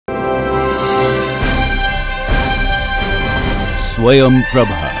Swayam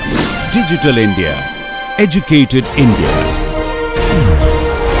Prabha. Digital India. Educated India.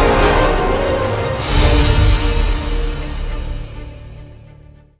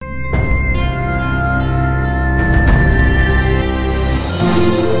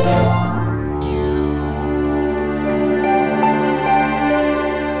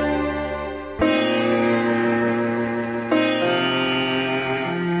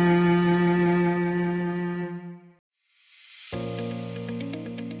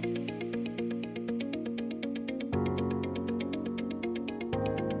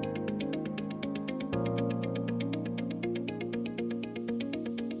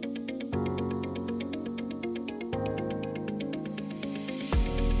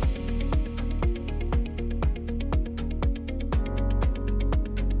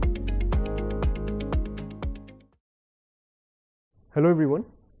 Hello everyone,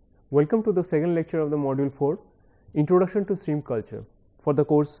 welcome to the second lecture of the module 4, Introduction to Shrimp Culture for the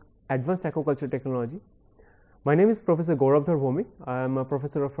course Advanced Aquaculture Technology. My name is Professor Gaurabdhar Bhomik. I am a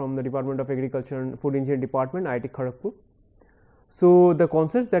professor from the Department of Agriculture and Food Engineering Department, IIT Kharagpur. So, the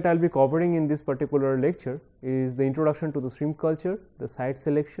concepts that I will be covering in this particular lecture is the introduction to the shrimp culture, the site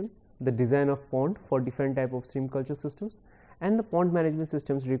selection, the design of pond for different type of shrimp culture systems and the pond management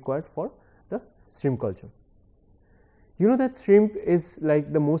systems required for the shrimp culture. You know that shrimp is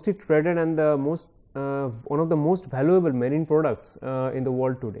like the mostly traded and the most one of the most valuable marine products in the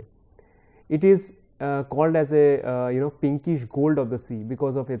world today. It is called as a pinkish gold of the sea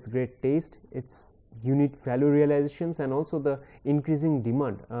because of its great taste, its unique value realizations, and also the increasing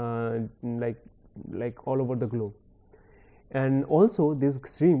demand like all over the globe. And also these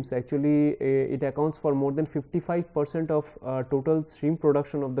shrimps actually it accounts for more than 55% of total shrimp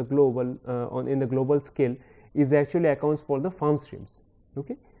production of the global in the global scale is actually accounts for the farm shrimps.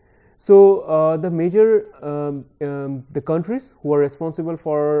 Okay. So, the major the countries who are responsible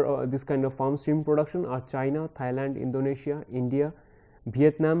for this kind of farm shrimp production are China, Thailand, Indonesia, India,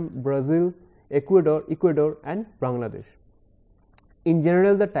 Vietnam, Brazil, Ecuador and Bangladesh. In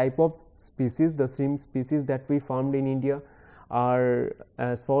general, the type of species, the shrimp species that we farmed in India are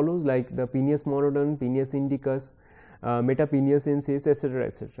as follows, like the Penaeus monodon, Penaeus indicus, Metapenaeus ensis, etc.,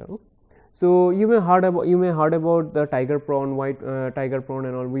 etc. So, you may heard about the tiger prawn, white tiger prawn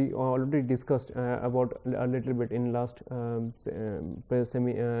and all. We already discussed about a little bit in last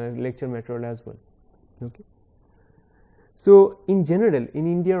lecture material as well. Okay. So, in general in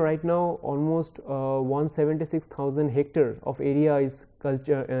India right now almost 176,000 hectare of area is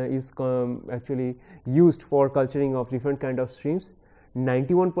actually used for culturing of different kind of shrimps.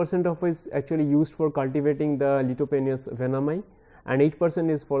 91% of it is actually used for cultivating the Litopenaeus venami, and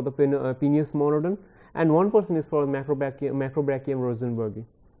 8% is for the Penaeus monodon, and 1% is for Macrobrachium rosenbergi.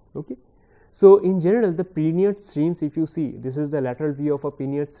 Okay. So, in general the pinnate shrimps, if you see, this is the lateral view of a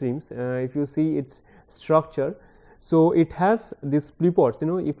pinnate shrimps, if you see its structure. So, it has this plepods,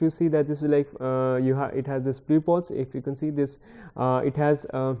 if you see that this is like it has this plepods, if you can see this it has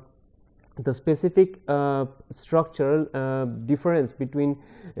the specific structural difference between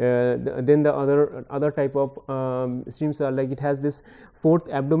then the other type of shrimps are like it has this fourth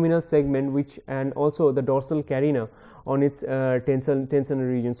abdominal segment which and also the dorsal carina on its tension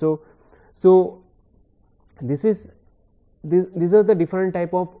region. So, these are the different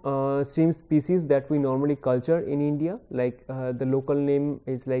type of shrimp species that we normally culture in India, like the local name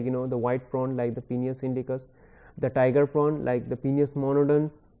is like the white prawn like the Penaeus indicus, the tiger prawn like the Penaeus monodon,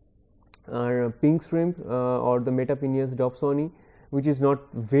 pink shrimp or the Metapenaeus dobsoni, which is not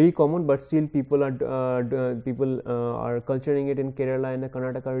very common, but still people are culturing it in Kerala and the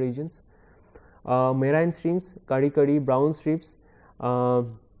Karnataka regions. Marine shrimps, curry, brown shrimps,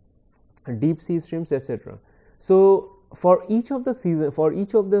 deep sea shrimps, etc. So, for each of the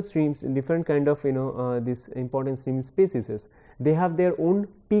shrimps in different kind of this important shrimp species, they have their own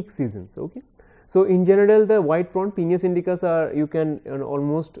peak seasons. Okay. So, in general the white prawn Penaeus indicus are you can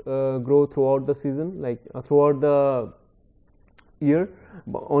almost grow throughout the season, like throughout the year,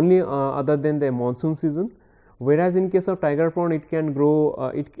 only other than the monsoon season, whereas in case of tiger prawn it can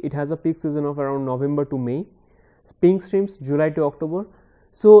grow it has a peak season of around November to May, pink shrimps July to October.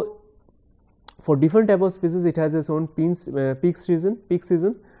 So, for different type of species it has its own peak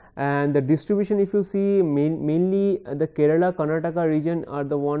season, and the distribution if you see mainly the Kerala Karnataka region are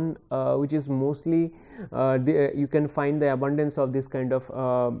the one which is mostly you can find the abundance of this kind of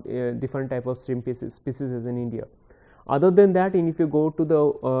different type of shrimp species in India. Other than that, if you go to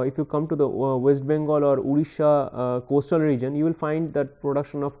the if you come to the West Bengal or Odisha coastal region, you will find that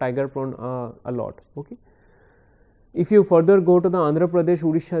production of tiger prawn a lot. Okay. If you further go to the Andhra Pradesh,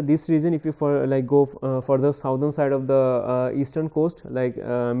 Odisha, this region, if you go further southern side of the eastern coast, like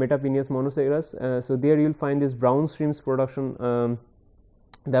Metapeneus monoceras, so there you will find this brown streams production,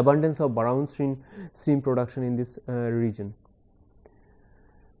 the abundance of brown stream production in this region.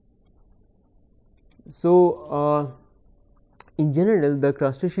 So in general, the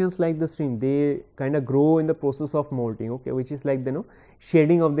crustaceans like the shrimp, they kind of grow in the process of molting, okay, which is like the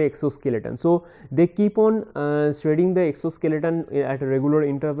shading of the exoskeleton. So they keep on shredding the exoskeleton at a regular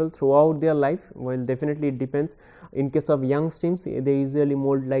interval throughout their life. Well, definitely it depends. In case of young shrimps, they usually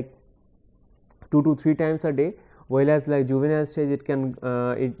mold like 2 to 3 times a day, whereas like juvenile stage, it can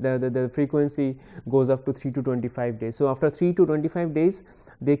the frequency goes up to 3 to 25 days. So after 3 to 25 days,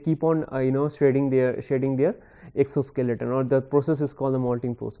 they keep on shedding their exoskeleton, or the process is called the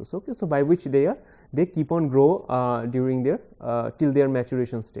molting process, okay. So by which they keep on grow during their till their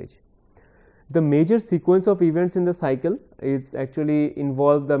maturation stage. The major sequence of events in the cycle is actually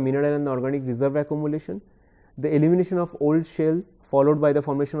involve the mineral and the organic reserve accumulation, the elimination of old shell followed by the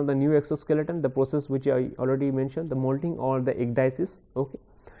formation of the new exoskeleton, the process which I already mentioned, the molting or the ecdysis, okay,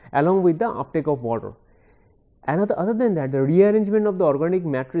 along with the uptake of water. Other than that, the rearrangement of the organic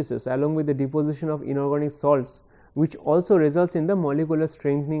matrices along with the deposition of inorganic salts, which also results in the molecular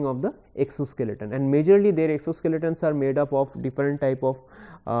strengthening of the exoskeleton, and majorly their exoskeletons are made up of different type of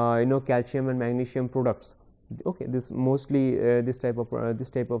calcium and magnesium products, okay. This mostly this type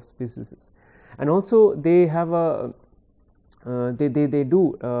of species, and also they have a like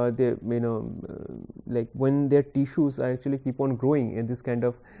when their tissues are actually keep on growing in this kind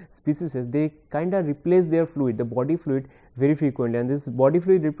of species, they kind of replace their fluid, the body fluid, very frequently, and this body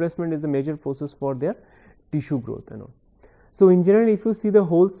fluid replacement is a major process for their tissue growth and all. So in general, if you see the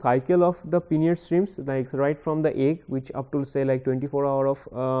whole cycle of the pinnate shrimps, like right from the egg, which up to say like 24-hour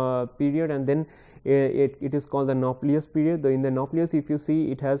of period, and then it is called the nauplius period. In the nauplius, if you see,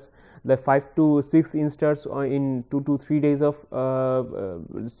 it has the 5 to 6 instars in 2 to 3 days of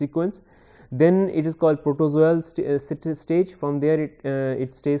sequence. Then it is called protozoal stage. From there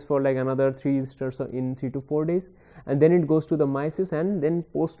it stays for like another 3 instars in 3 to 4 days, and then it goes to the meiosis, and then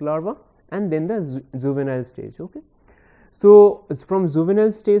post larva, and then the juvenile stage, okay. So from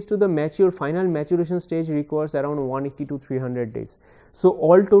juvenile stage to the final maturation stage requires around 180 to 300 days. So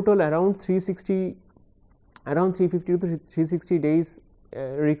all total around 350 to 360 days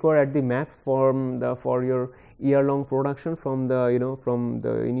required at the max for your year long production from the from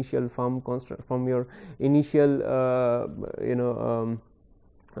the initial farm construct, from your initial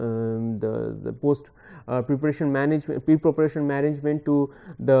the post preparation management, pre-preparation management to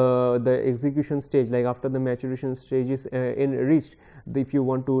the execution stage, like after the maturation stage is reached, if you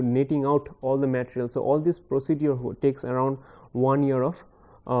want to netting out all the material. So all this procedure takes around 1 year of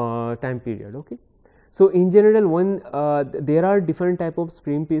time period, okay. So in general, when there are different type of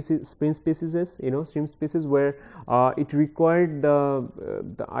shrimp species, shrimp species where it required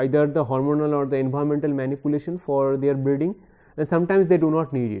either the hormonal or the environmental manipulation for their breeding, and sometimes they do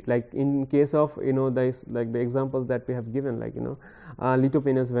not need it, like in case of the examples that we have given, like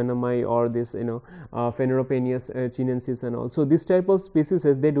Lithopenes venami, or this Phaneropenes chinensis and all. So this type of species,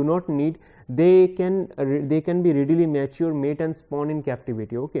 they do not need, they can be readily mature, mate and spawn in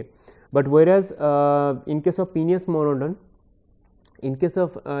captivity, okay. But whereas in case of Peneus monodon, in case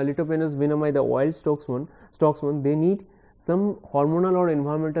of Lithopenes venami, the wild stocksman, they need some hormonal or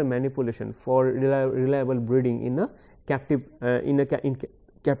environmental manipulation for reliable breeding in a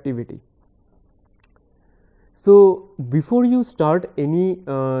captivity. So before you start any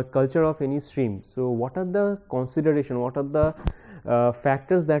culture of any stream, so what are the consideration, what are the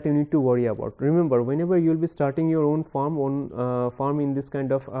factors that you need to worry about? Remember, whenever you will be starting your own farm in this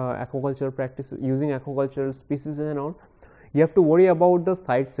kind of aquaculture practice, using aquacultural species and all, you have to worry about the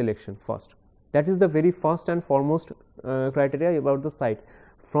site selection first. That is the very first and foremost criteria about the site.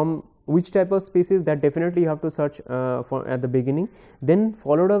 From which type of species, that definitely you have to search for at the beginning. Then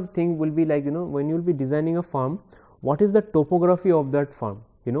followed up thing will be like when you will be designing a farm, what is the topography of that farm?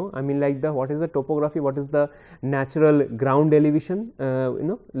 I mean, like what is the topography, what is the natural ground elevation,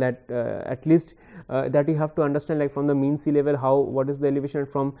 that at least that you have to understand, like from the mean sea level, what is the elevation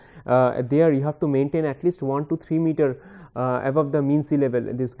from there you have to maintain at least 1 to 3 meter above the mean sea level,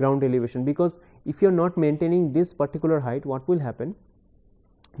 this ground elevation, because if you are not maintaining this particular height, what will happen?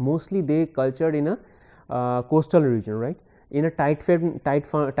 Mostly they cultured in a coastal region, right, in a tight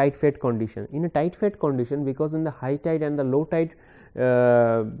fed condition. In a tight fed condition, because in the high tide and the low tide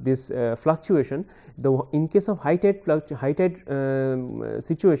this fluctuation, in case of high tide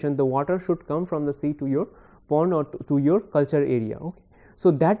situation, the water should come from the sea to your pond or to your culture area, okay. So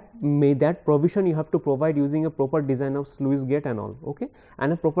that provision you have to provide using a proper design of sluice gate and all, okay,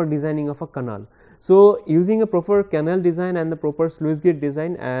 and a proper designing of a canal. So using a proper canal design and the proper sluice gate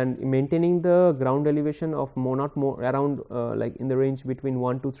design and maintaining the ground elevation of not more around like in the range between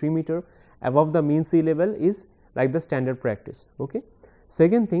 1 to 3 meter above the mean sea level is like the standard practice, okay.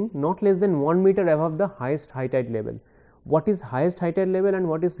 Second thing, not less than 1 meter above the highest high tide level. What is highest high tide level and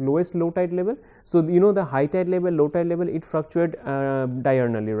what is lowest low tide level? So, you know, the high tide level, low tide level, it fluctuates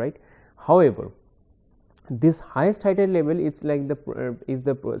diurnally, right. However, this highest high tide level is like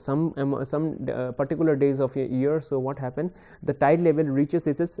some particular days of a year. So, what happened, the tide level reaches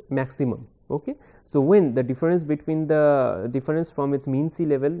its maximum, okay. So, when the difference between the difference from its mean sea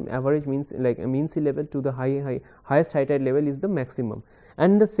level, average means like a mean sea level to the highest high tide level is the maximum,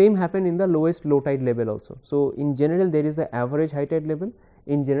 and the same happen in the lowest low tide level also. So, in general there is a average high tide level,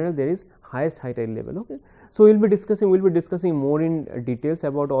 in general there is highest high tide level, okay. So, we will be discussing more in details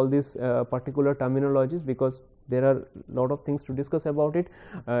about all these particular terminologies, because there are lot of things to discuss about it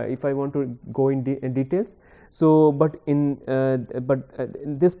if I want to go in details. So, but in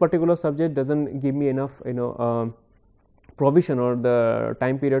this particular subject does not give me enough, you know, provision or the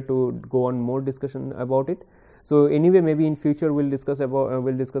time period to go on more discussion about it. So, anyway, maybe in future we will discuss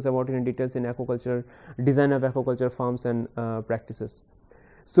about it in details in aquaculture, design of aquaculture farms and practices.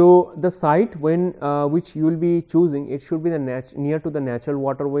 So, the site when which you will be choosing, it should be the near to the natural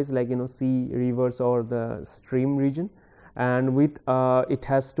waterways, like, you know, sea, rivers or the stream region, and with it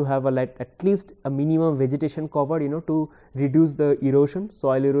has to have at least a minimum vegetation cover, you know, to reduce the erosion,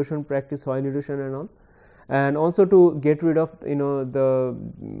 soil erosion, practice soil erosion and all, and also to get rid of, you know,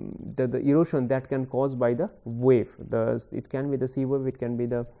 the erosion that can cause by the wave. It can be the sea wave, it can be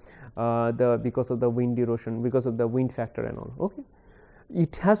the because of the wind erosion, because of the wind factor and all, okay.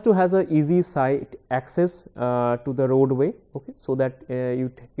 It has to has a easy site access to the roadway, okay, so that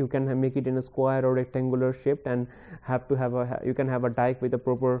you can make it in a square or rectangular shape, and have to have you can have a dike with a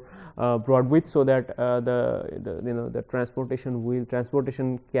proper broad width, so that the you know, the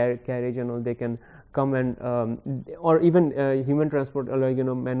transportation carriage and all, they can come and or even human transport, like, you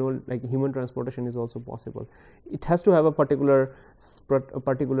know, manual, like human transportation is also possible. It has to have a particular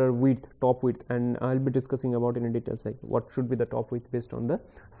width, top width, and I will be discussing about it in details, like what should be the top width based on the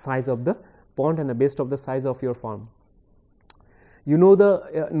size of the pond and based of the size of your farm. You know,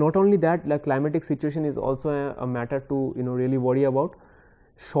 the not only that, like climatic situation is also a matter to, you know, really worry about.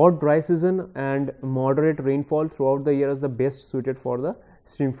 Short dry season and moderate rainfall throughout the year is the best suited for the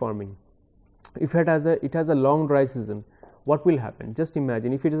shrimp farming. If it has a long dry season, what will happen? Just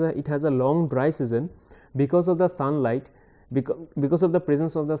imagine, if it has a long dry season, because of the sunlight, because of the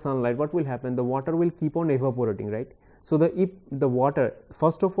presence of the sunlight, what will happen? The water will keep on evaporating, right? So, if the water,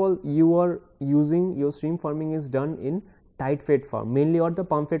 first of all, you are using your shrimp farming is done in tight fed farm mainly, or the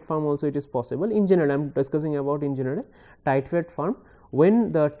pump fed farm also it is possible. In general, I am discussing about in general tight fed farm.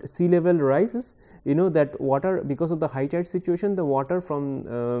 When the sea level rises, you know, that water, because of the high tide situation, the water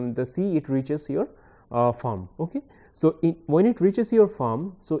from the sea, it reaches your farm, okay. So, when it reaches your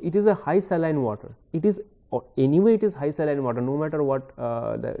farm, so it is a high saline water, it is anyway it is high saline water, no matter what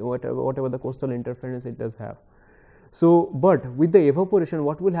whatever the coastal interference it does have. So, but with the evaporation,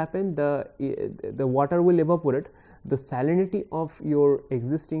 what will happen, the water will evaporate, the salinity of your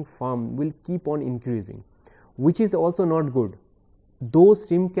existing farm will keep on increasing, which is also not good. Though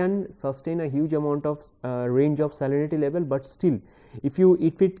shrimp can sustain a huge amount of range of salinity level, but still, if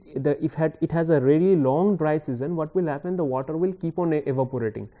it has a really long dry season, what will happen, the water will keep on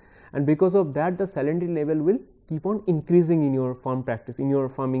evaporating, and because of that, the salinity level will keep on increasing in your farm practice, in your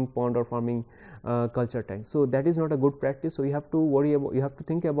farming pond or farming culture tank. So, that is not a good practice. So, you have to worry about, you have to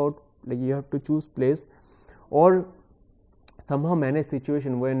think about, like, you have to choose place or somehow manage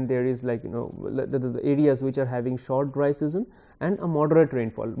situation when there is, like, you know, the areas which are having short dry season and a moderate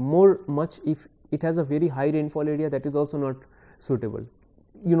rainfall. Much if it has a very high rainfall area, that is also not suitable.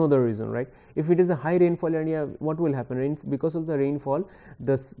 You know the reason, right? If it is a high rainfall area, what will happen? Because of the rainfall,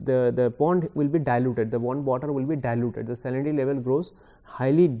 the pond will be diluted, the water will be diluted, the salinity level grows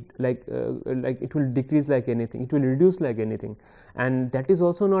highly, like it will decrease like anything, it will reduce like anything, and that is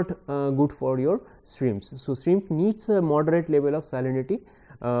also not good for your shrimps. So, shrimp needs a moderate level of salinity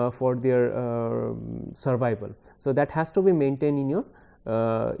for their survival. So, that has to be maintained in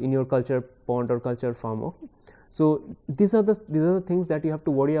your culture pond or culture farm, okay. So, these are the things that you have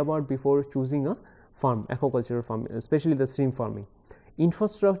to worry about before choosing a farm, aquaculture farm, especially the shrimp farming.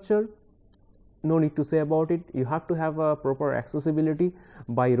 Infrastructure, no need to say about it. You have to have a proper accessibility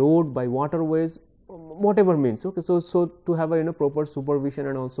by road, by waterways, whatever means. Okay, so to have a proper supervision,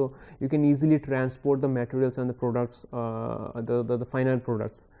 and also you can easily transport the materials and the products, the final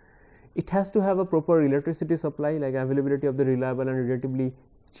products. It has to have a proper electricity supply, like availability of the reliable and relatively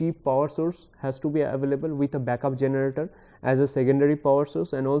cheap power source has to be available with a backup generator as a secondary power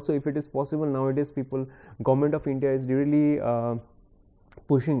source. And also, if it is possible, nowadays government of India is really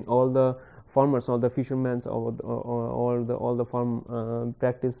pushing all the farmers, all the fishermen, all the farm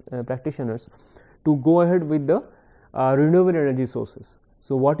practitioners to go ahead with the renewable energy sources.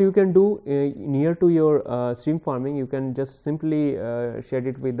 So what you can do near to your stream farming, you can just simply shed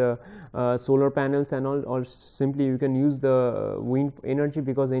it with the solar panels and all, or simply you can use the wind energy,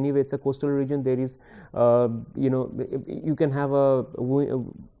 because anyway it's a coastal region. There is you can have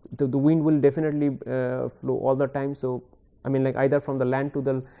the wind will definitely flow all the time. So I mean, like either from the land to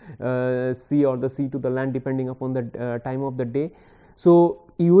the sea, or the sea to the land, depending upon the time of the day. So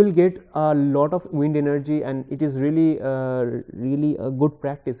you will get a lot of wind energy, and it is really really a good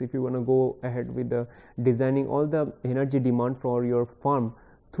practice if you want to go ahead with the designing all the energy demand for your farm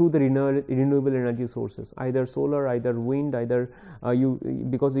through the renewable energy sources, either solar, either wind, either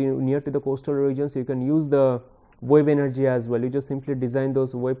because you near to the coastal regions, you can use the wave energy as well. You just simply design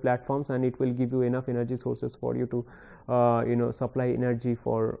those wave platforms, and it will give you enough energy sources for you to supply energy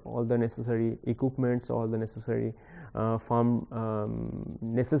for all the necessary equipments, all the necessary farm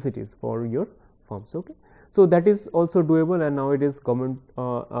necessities for your farms. Okay, so that is also doable, and nowadays government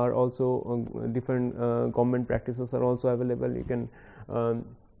are also different government practices are also available. You can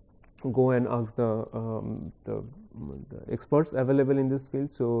go and ask the experts available in this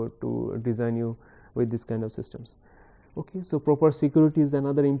field, so to design you with this kind of systems. Okay, so proper security is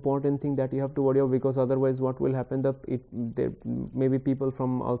another important thing that you have to worry about, because otherwise what will happen, there may be people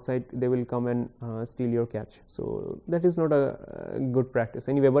from outside, they will come and steal your catch. So that is not a good practice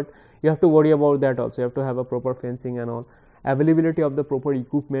anyway, but you have to worry about that also. You have to have a proper fencing and all. Availability of the proper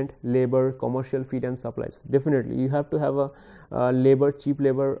equipment, labor, commercial feed and supplies. Definitely you have to have a labor, cheap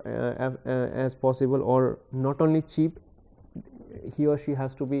labor as possible, or not only cheap, he or she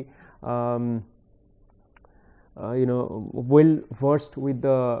has to be well versed with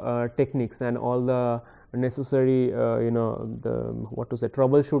the techniques and all the necessary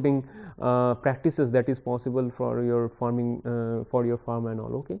troubleshooting practices that is possible for your farming, for your farm and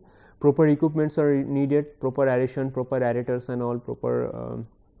all. Okay, proper equipments are needed, proper aeration, proper aerators and all, proper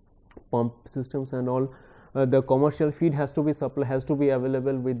pump systems and all. The commercial feed has to be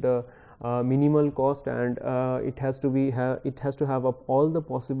available with the minimal cost, and it has to have all the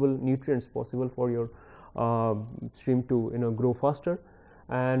possible nutrients possible for your stream to grow faster.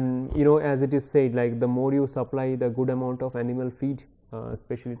 And as it is said, like the more you supply the good amount of animal feed,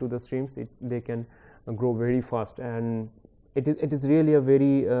 especially to the streams, they can grow very fast. And it is really a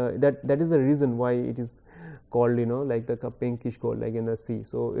very that is the reason why it is called like the pinkish gold, like in the sea.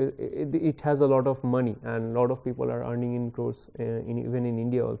 So it has a lot of money, and a lot of people are earning in crores even in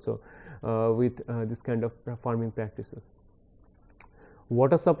India also with this kind of farming practices.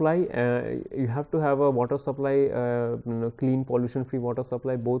 Water supply, you have to have a water supply, clean, pollution free water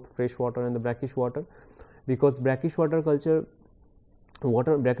supply, both fresh water and the brackish water, because brackish water culture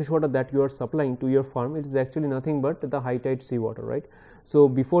brackish water that you are supplying to your farm, it is actually nothing but the high tide sea water, right? So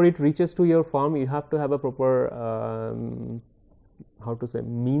before it reaches to your farm, you have to have a proper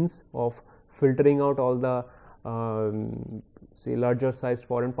means of filtering out all the say larger sized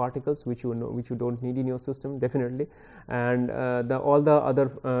foreign particles which you don't need in your system, definitely. And all the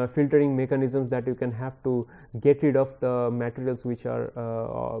other filtering mechanisms that you can have to get rid of the materials which are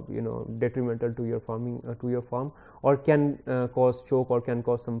detrimental to your farm, or can cause choke, or can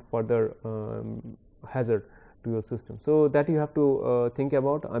cause some further hazard to your system. So that you have to think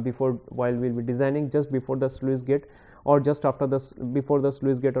about while we'll be designing, just before the sluice gate, or just after before the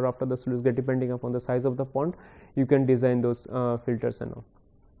sluice gate or after the sluice gate, depending upon the size of the pond, you can design those filters and all.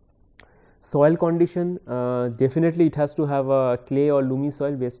 Soil condition, definitely it has to have a clay or loamy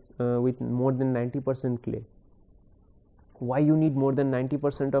soil based with more than 90% clay. Why you need more than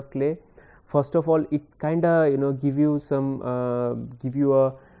 90% of clay? First of all, it kinda give you some give you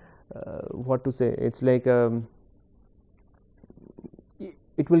a what to say, it's like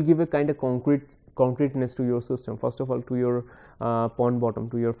it will give a kind of concreteness to your system, first of all, to your pond bottom,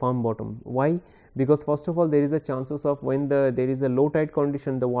 to your farm bottom. Why? Because first of all, there is a chances of when there is a low tide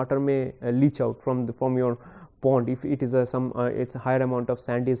condition, the water may leach out from your pond. If it is it's a higher amount of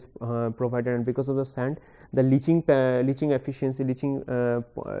sand is provided, and because of the sand, the leaching efficiency,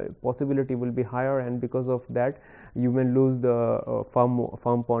 possibility will be higher, and because of that, you may lose the farm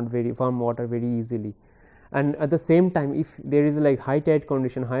water very easily. And at the same time, if there is like high tide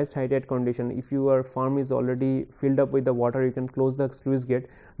condition, highest high tide condition, if your farm is already filled up with the water, you can close the sluice gate.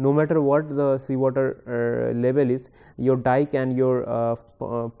 No matter what the seawater level is, your dike and your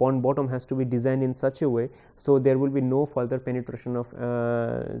pond bottom has to be designed in such a way, so there will be no further penetration of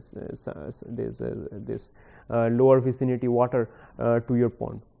this lower vicinity water to your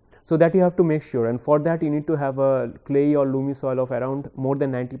pond. So that you have to make sure, and for that you need to have a clay or loamy soil of around more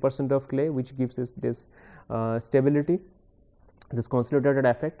than 90% of clay, which gives us this stability, this consolidated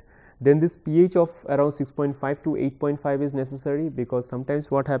effect. Then this pH of around 6.5 to 8.5 is necessary, because sometimes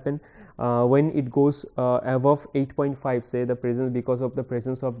what happen when it goes above 8.5, say the presence, because of the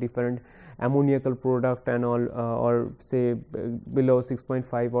presence of different ammoniacal product and all, or say below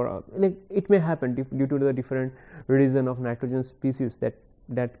 6.5, or like it may happen due to the different reason of nitrogen species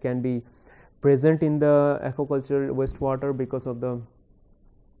that can be present in the aquaculture wastewater because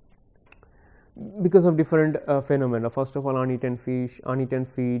of different phenomena. First of all, uneaten fish, uneaten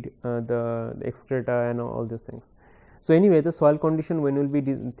feed, the excreta and all these things. So anyway, the soil condition, when we will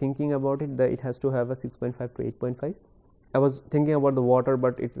be thinking about it, it has to have a 6.5 to 8.5. I was thinking about the water,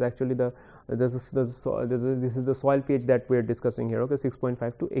 but it's actually this is the soil pH that we are discussing here. Okay,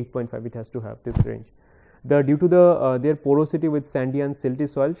 6.5 to 8.5, it has to have this range. Due to their porosity with sandy and silty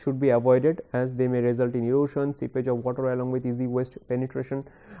soil should be avoided, as they may result in erosion, seepage of water along with easy waste penetration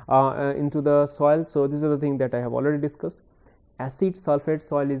into the soil. So these are the things that I have already discussed. Acid sulphate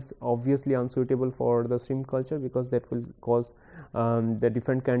soil is obviously unsuitable for the shrimp culture, because that will cause the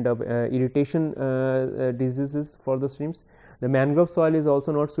different kind of irritation diseases for the shrimps. The mangrove soil is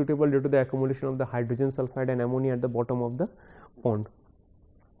also not suitable due to the accumulation of the hydrogen sulfide and ammonia at the bottom of the pond.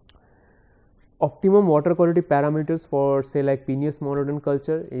 Optimum water quality parameters for say like Peneus monodon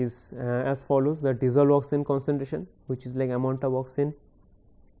culture is as follows: the dissolved oxygen concentration, which is like amount of oxygen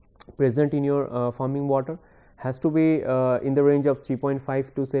present in your farming water, has to be in the range of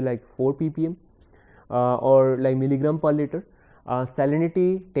 3.5 to say like 4 ppm or like milligram per liter.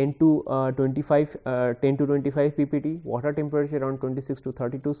 Salinity 10 to 25 ppt, water temperature around 26 to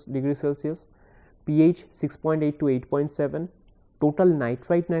 32 degrees Celsius, pH 6.8 to 8.7. Total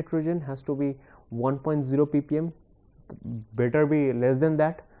nitrite nitrogen has to be 1.0 ppm, better be less than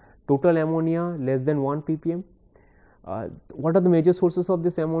that. Total ammonia less than 1 ppm. What are the major sources of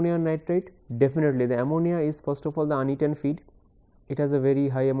this ammonia and nitrate? Definitely the ammonia is first of all the uneaten feed. It has a very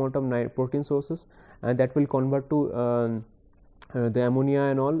high amount of protein sources, and that will convert to the ammonia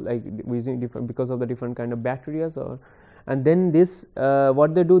and all, like using different, because of the different kind of bacteria. And then this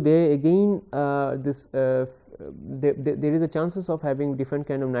what they do, they again there is a chances of having different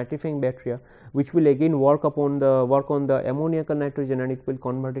kind of nitrifying bacteria, which will again work on the ammoniacal nitrogen, and it will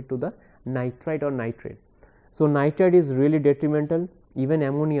convert it to the nitrite or nitrate. So nitrite is really detrimental. Even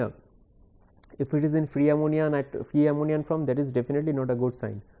ammonia, if it is in free ammonia form, that is definitely not a good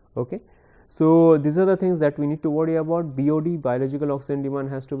sign. Okay, so these are the things that we need to worry about. BOD, biological oxygen demand,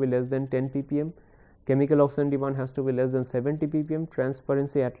 has to be less than 10 ppm. Chemical oxygen demand has to be less than 70 ppm.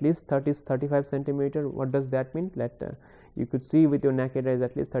 Transparency at least 35 centimeter. What does that mean? That you could see with your naked eyes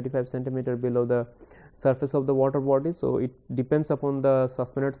at least 35 centimeter below the surface of the water body. So it depends upon the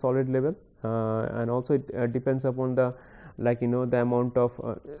suspended solid level, and also it depends upon the the amount of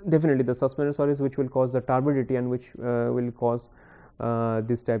definitely the suspended solids, which will cause the turbidity and which will cause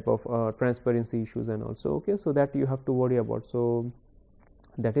this type of transparency issues and also. Okay, so that you have to worry about. So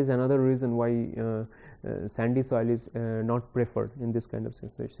that is another reason why sandy soil is not preferred in this kind of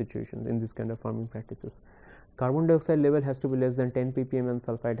situation, in this kind of farming practices. Carbon dioxide level has to be less than 10 ppm and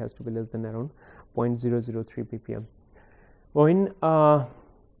sulphide has to be less than around 0.003 ppm.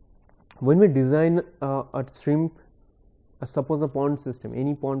 When we design a shrimp, suppose a pond system,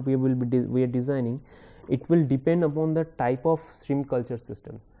 any pond we are designing, it will depend upon the type of shrimp culture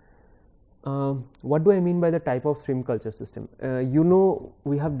system. What do I mean by the type of shrimp culture system?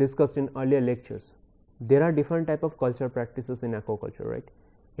 We have discussed in earlier lectures, there are different type of culture practices in aquaculture, right?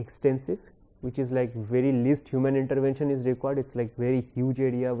 Extensive, which is like very least human intervention is required. It's like very huge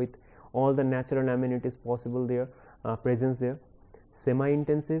area with all the natural amenities possible there, presence there.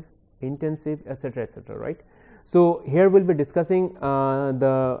 Semi-intensive, intensive, etc., etc., right? So here we'll be discussing I'll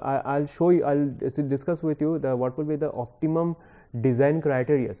discuss with you what will be the optimum design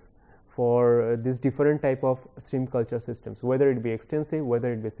criteria for this different type of shrimp culture systems, whether it be extensive,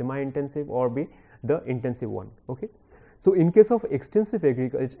 whether it be semi-intensive, or be the intensive one. Okay. So in case of extensive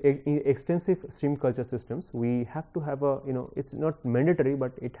shrimp culture systems, we have to have a, it's not mandatory,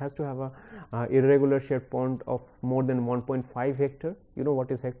 but it has to have a irregular shaped pond of more than 1.5 hectare. You know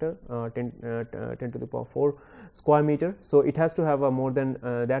what is hectare? 10 to the power 4 square meter. So it has to have a more than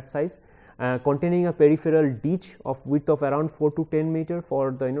that size, containing a peripheral ditch of width of around 4 to 10 meter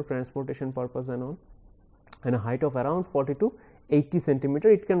for the transportation purpose and all, and a height of around 40 to 80 centimeter.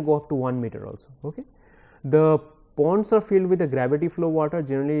 It can go up to 1 meter also. Okay. The ponds are filled with the gravity flow water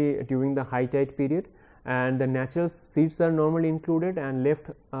generally during the high tide period, and the natural seeds are normally included and left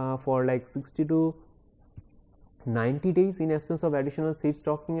for like 60 to 90 days in absence of additional seed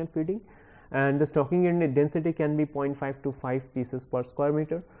stocking and feeding, and the stocking and density can be 0.5 to 5 pieces per square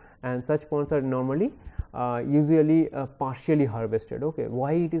meter, and such ponds are normally usually partially harvested. Okay.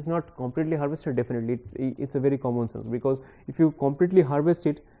 Why it is not completely harvested? Definitely it's a very common sense, because if you completely harvest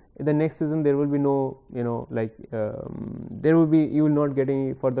it, the next season there will be no there will be, you will not get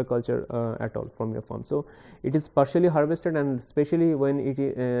any further culture at all from your farm. So it is partially harvested, and especially when it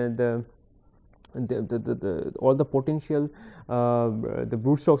is all the potential the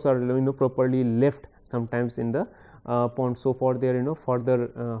brood stocks are properly left sometimes in the pond, so for their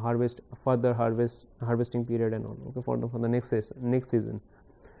further harvesting period and all, okay, for the next season.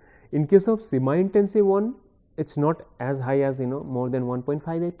 In case of semi intensive one, it's not as high as more than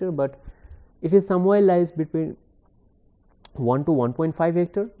 1.5 hectare, but it is somewhere lies between 1 to 1.5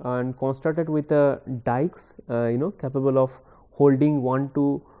 hectare and constructed with dikes capable of holding 1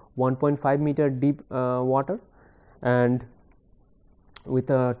 to 1.5 meter deep water, and with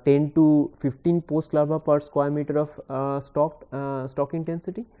a 10 to 15 post larva per square meter of stock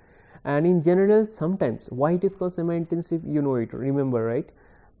intensity. And in general, sometimes why it is called semi intensive, it, remember, right?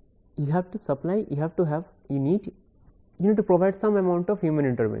 You have to supply, you need to provide some amount of human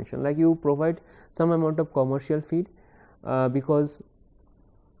intervention, like you provide some amount of commercial feed, because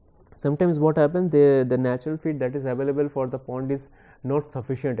sometimes what happens, the natural feed that is available for the pond is not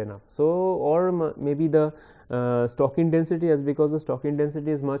sufficient enough. So, or maybe the stocking density, as because the stocking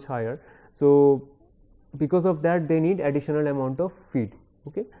density is much higher. So, because of that they need additional amount of feed.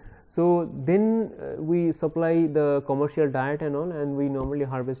 Okay. So, then we supply the commercial diet and all, and we normally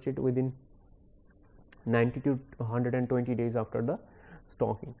harvest it within 90 to 120 days after the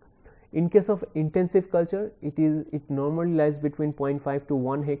stocking. In case of intensive culture, it normally lies between 0.5 to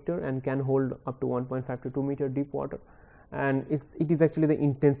 1 hectare and can hold up to 1.5 to 2 meter deep water, and it is actually the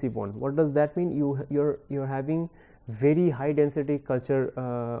intensive one. What does that mean? You're having very high density culture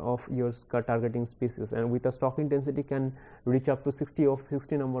of your targeting species, and with a stocking density can reach up to 60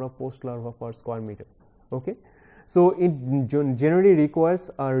 number of post larva per square meter. Okay. So, it generally requires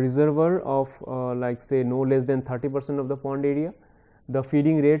a reservoir of like say no less than 30% of the pond area. The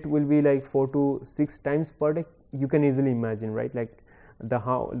feeding rate will be like 4 to 6 times per day. You can easily imagine, right? Like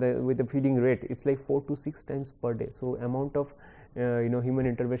with the feeding rate, it's like 4 to 6 times per day. So, amount of human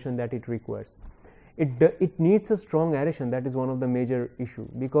intervention that it requires. It needs a strong aeration. That is one of the major issue,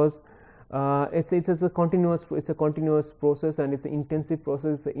 because it's a continuous process, and it's an intensive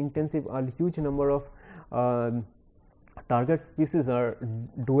process. A huge number of target species are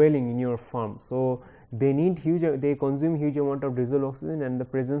dwelling in your farm. So, they consume huge amount of dissolved oxygen, and the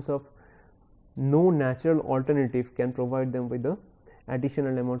presence of no natural alternative can provide them with the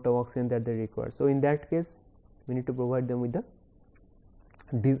additional amount of oxygen that they require. So, in that case, we need to provide them with the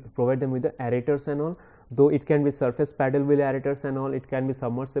aerators and all, though it can be surface paddle wheel aerators and all, it can be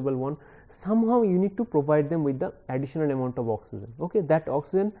submersible one. Somehow you need to provide them with the additional amount of oxygen. Okay, that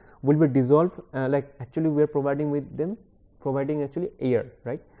oxygen will be dissolved, like actually we are providing actually air,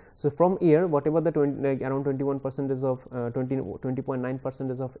 right? So, from air, whatever the around 21% of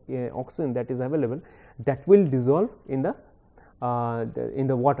 20.9% of oxygen that is available, that will dissolve in the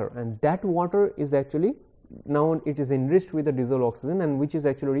water, and that water is actually now it is enriched with the dissolved oxygen, and which is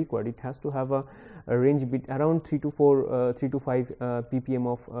actually required. It has to have a range around 3 to 5 ppm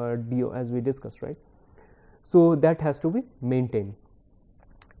of DO, as we discussed, right? So, that has to be maintained.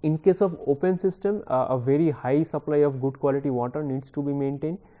 In case of open system, a very high supply of good quality water needs to be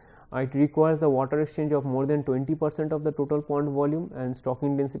maintained. It requires the water exchange of more than 20% of the total pond volume and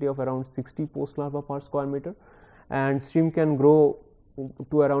stocking density of around 60 post larva per square meter, and stream can grow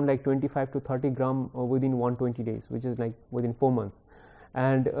to around like 25 to 30 gram within 120 days, which is like within 4 months.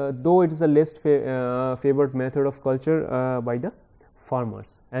 And though it is a less favored method of culture by the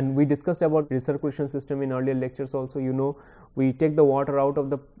farmers, and we discussed about recirculation system in earlier lectures also. We take the water out of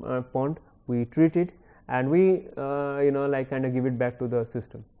the pond, we treat it, and we like kind of give it back to the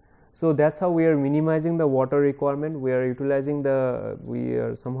system. So, that is how we are minimizing the water requirement. We are utilizing we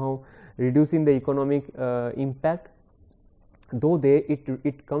are somehow reducing the economic impact, though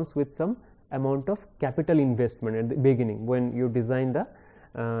it comes with some amount of capital investment at the beginning when you design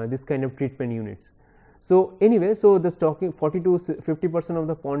this kind of treatment units. So, anyway, so the stocking 40 to 50% of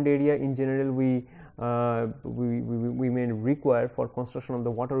the pond area in general we we may require for construction of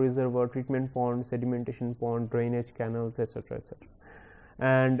the water reservoir, treatment pond, sedimentation pond, drainage canals, etc., etc.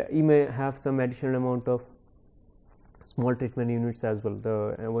 And you may have some additional amount of small treatment units as well,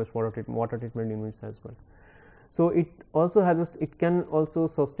 the water treatment units as well. So it also has it can also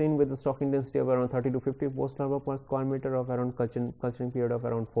sustain with the stocking density of around 30 to 50 post larva per square meter of around culturing period of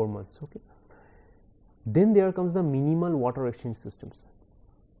around 4 months. Okay. Then there comes the minimal water exchange systems.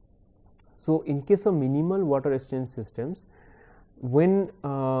 So in case of minimal water exchange systems, when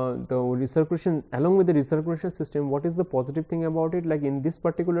the recirculation, along with the recirculation system, what is the positive thing about it? Like in this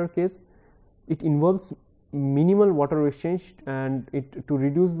particular case, it involves minimal water exchange and it to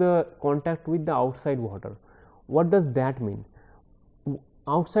reduce the contact with the outside water. What does that mean?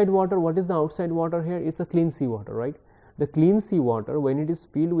 Outside water, what is the outside water here? It's a clean seawater, right? The clean seawater, when it is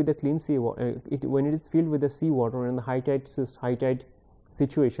filled with the clean seawater, when it is filled with the seawater in the high tide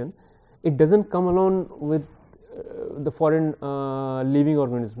situation, it doesn't come along with the foreign living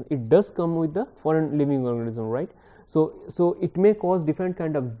organism. It does come with the foreign living organism, right? So it may cause different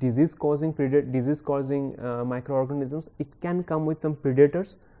kind of disease causing microorganisms. It can come with some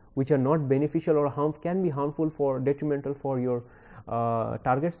predators which are not beneficial or can be harmful for detrimental for your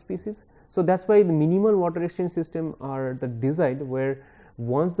target species. So that's why the minimal water exchange system are the designed where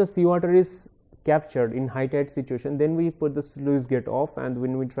once the seawater is captured in high tide situation, then we put the sluice gate off, and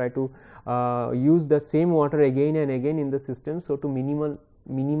when we try to use the same water again and again in the system, so to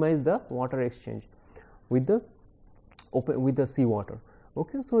minimize the water exchange with the seawater.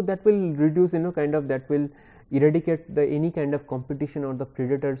 Okay, so that will reduce, that will eradicate the any kind of competition or the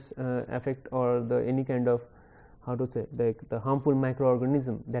predators effect or the any kind of the harmful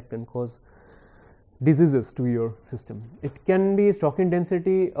microorganism that can cause diseases to your system. It can be stocking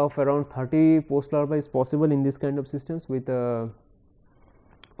density of around 30 post larvae is possible in this kind of systems with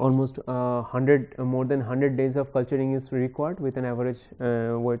almost more than 100 days of culturing is required with an average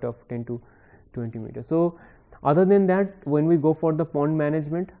weight of 10 to 20 meters. So other than that, when we go for the pond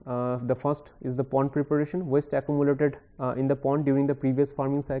management, the first is the pond preparation. Waste accumulated in the pond during the previous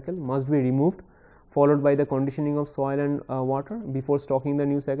farming cycle must be removed, followed by the conditioning of soil and water before stocking the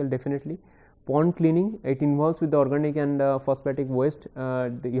new cycle. Definitely pond cleaning, it involves with the organic and phosphatic waste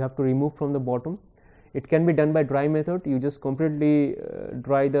you have to remove from the bottom. It can be done by dry method. You just completely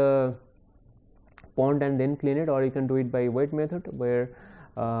dry the pond and then clean it, or you can do it by wet method, where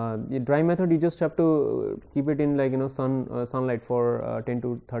dry method you just have to keep it in sunlight for 10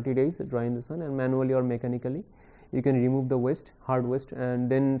 to 30 days, dry in the sun, and manually or mechanically you can remove the waste, hard waste and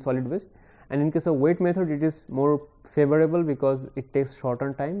then solid waste. And in case of wet method, it is more favorable because it takes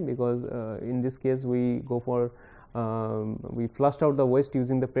shorter time, because in this case we go for we flushed out the waste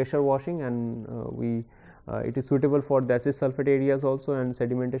using the pressure washing, and it is suitable for the acid sulfate areas also, and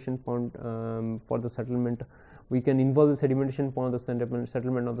sedimentation pond for the settlement. We can involve the sedimentation pond, the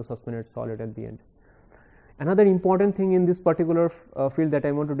settlement of the suspended solid at the end. Another important thing in this particular field that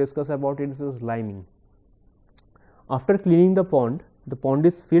I want to discuss about is liming. After cleaning the pond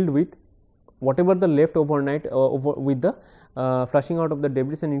is filled with whatever the left overnight with the flushing out of the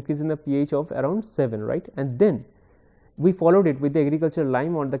debris and increasing the pH of around 7, right? And then we followed it with the agricultural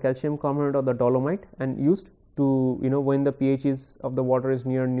lime or the calcium carbonate or the dolomite, and used to when the pH is of the water is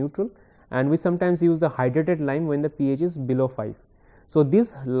near neutral, and we sometimes use the hydrated lime when the pH is below 5. So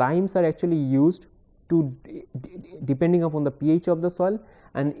these limes are actually used to depending upon the pH of the soil,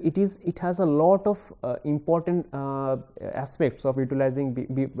 and it has a lot of important aspects of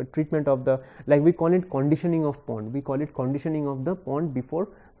utilizing treatment of the, like we call it conditioning of pond. We call it conditioning of the pond before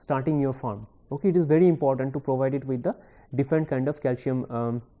starting your farm. Okay, it is very important to provide it with the different kind of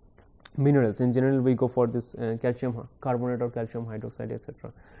calcium minerals. In general, we go for this calcium carbonate or calcium hydroxide,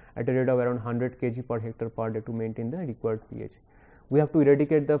 etc., at a rate of around 100 kg per hectare per day to maintain the required pH. We have to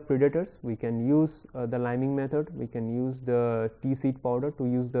eradicate the predators. We can use the liming method. We can use the tea seed powder to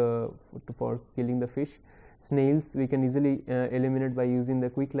use for killing the fish. Snails we can easily eliminate by using the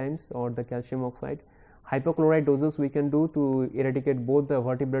quick limes or the calcium oxide. Hypochlorite doses we can do to eradicate both the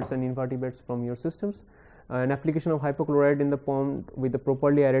vertebrates and invertebrates from your systems. An application of hypochlorite in the pond with the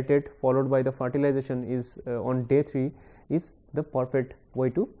properly aerated followed by the fertilization is on day 3 is the perfect way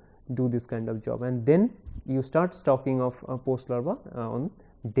to do this kind of job, and then you start stocking of post larva on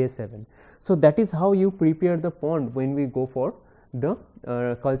day 7. So that is how you prepare the pond when we go for the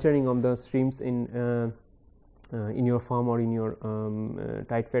culturing of the streams in your farm or in your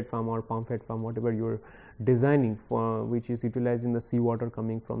tight fed farm or pump fed farm, whatever you are designing for, which is utilizing the seawater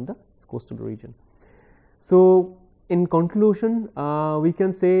coming from the coastal region. So in conclusion, we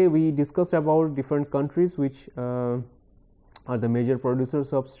can say we discussed about different countries which are the major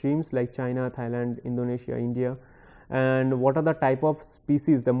producers of shrimps like China, Thailand, Indonesia, India, and what are the type of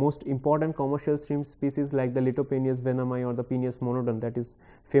species, the most important commercial shrimp species like the Litopenaeus venami or the Penaeus monodon that is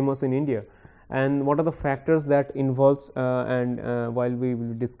famous in India, and what are the factors that involves while we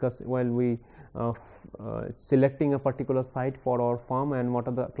will discuss while we selecting a particular site for our farm, and what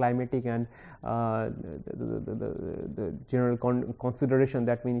are the climatic and the general consideration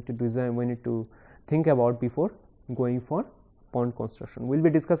that we need to design, we need to think about before going for pond construction. We will be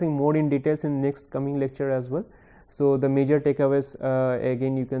discussing more in details in next coming lecture as well. So, the major takeaways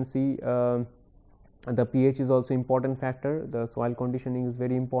again you can see the pH is also important factor, the soil conditioning is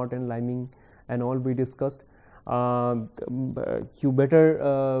very important, liming and all we discussed. You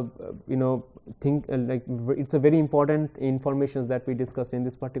better think like it's a very important information that we discussed in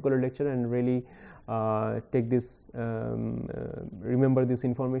this particular lecture, and really take this remember these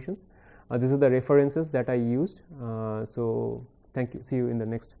informations. These are the references that I used. So, thank you. See you in the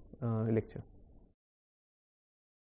next lecture.